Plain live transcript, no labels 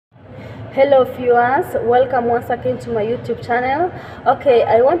Hello viewers, welcome once again to my YouTube channel. Okay,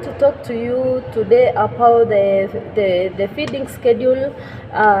 I want to talk to you today about the feeding schedule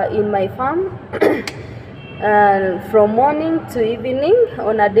in my farm from morning to evening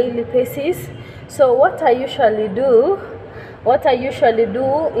on a daily basis. So what I usually do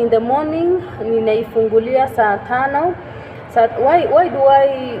in the morning, ninaifungulia saa 5. So why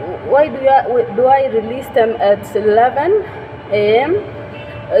do I release them at 11 a.m.?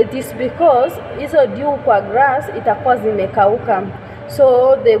 It is because hizo dew kwa grass itakuwa zimekauka,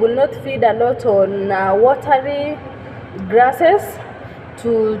 so they will not feed a lot on watery grasses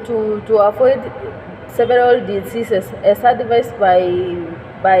to avoid several diseases as advised by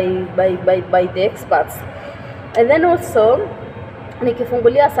the experts. And then also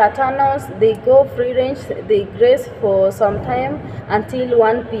nikifungulia saa 5, they go free range, they graze for some time until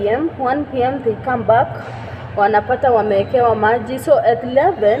 1 p.m. 1 p.m. they come back, wanapata wamewekewa maji. So at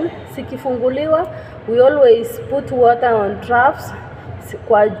 11 sikifunguliwa, we always put water on troughs,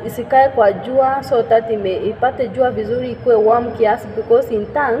 isikae kwa jua, so that ipate jua vizuri, ikuwe warm kiasi, because in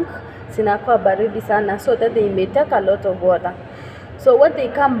tank sinakuwa baridi sana, so that they may take a lot of water. So when they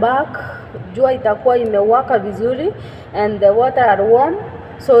come back, jua itakuwa imewaka vizuri and the water are warm,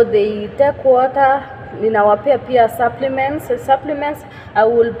 so they take water. Ninawapea pia supplements. I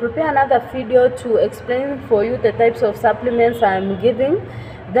will prepare another video to explain for you the types of supplements I'm giving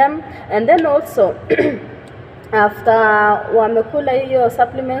them. And then also after wamekula hiyo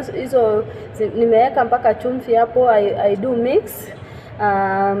supplements hizo, nimeweka mpaka chumvi hapo, I do mix.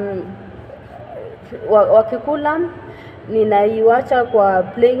 Wakikula ninaiwacha kwa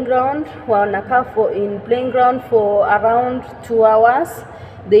playing ground, wanakaa in playing ground for around 2 hours.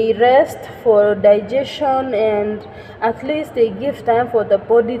 They rest for digestion, and at least they give time for the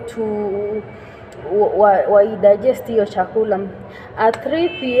body to digest hiyo chakula. At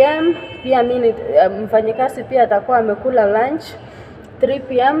 3 p.m. pia mfanyikazi pia atakuwa amekula lunch. 3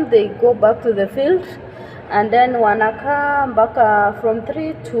 p.m. they go back to the field, and then wanakaa mpaka from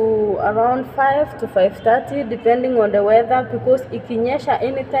 3 to around 5 to 5:30 depending on the weather, because ikinyesha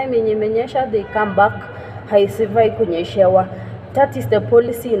anytime yenye imenyesha they come back, haisivai kunyeshewa. That is the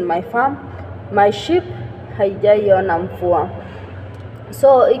policy in my farm. My sheep haijaiona mvua.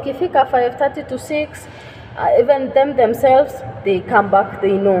 So ikifika 5:30 to 6, even them themselves they come back,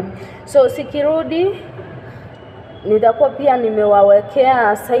 they know. So sikirudi nitakuwa pia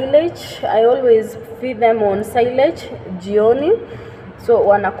nimewawekea silage. I always feed them on silage jioni, so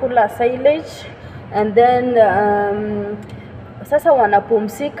wanakula silage, and then sasa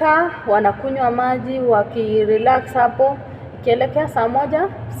wanapumzika, wanakunywa maji, wakirelax hapo. Kielekea saa 1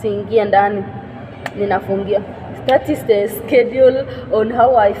 siingie ndani, ninafungia. That is the schedule on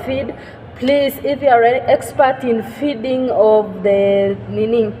how I feed. Please, if you are an expert in feeding of the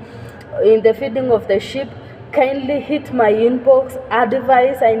feeding of the sheep, kindly hit my inbox.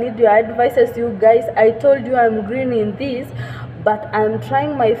 Advice, I need your advices, you guys. I told you I'm green in this, but I'm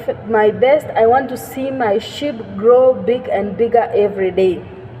trying my best. I want to see my sheep grow big and bigger every day.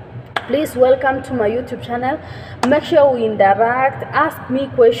 Please welcome to my YouTube channel. Make sure we interact, ask me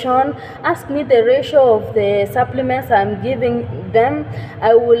question, ask me the ratio of the supplements I'm giving them.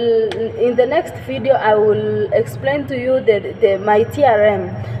 I will, in the next video, I will explain to you my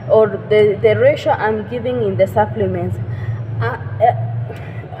TRM, or the ratio I'm giving in the supplements.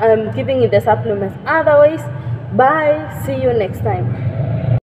 Otherwise, bye, see you next time.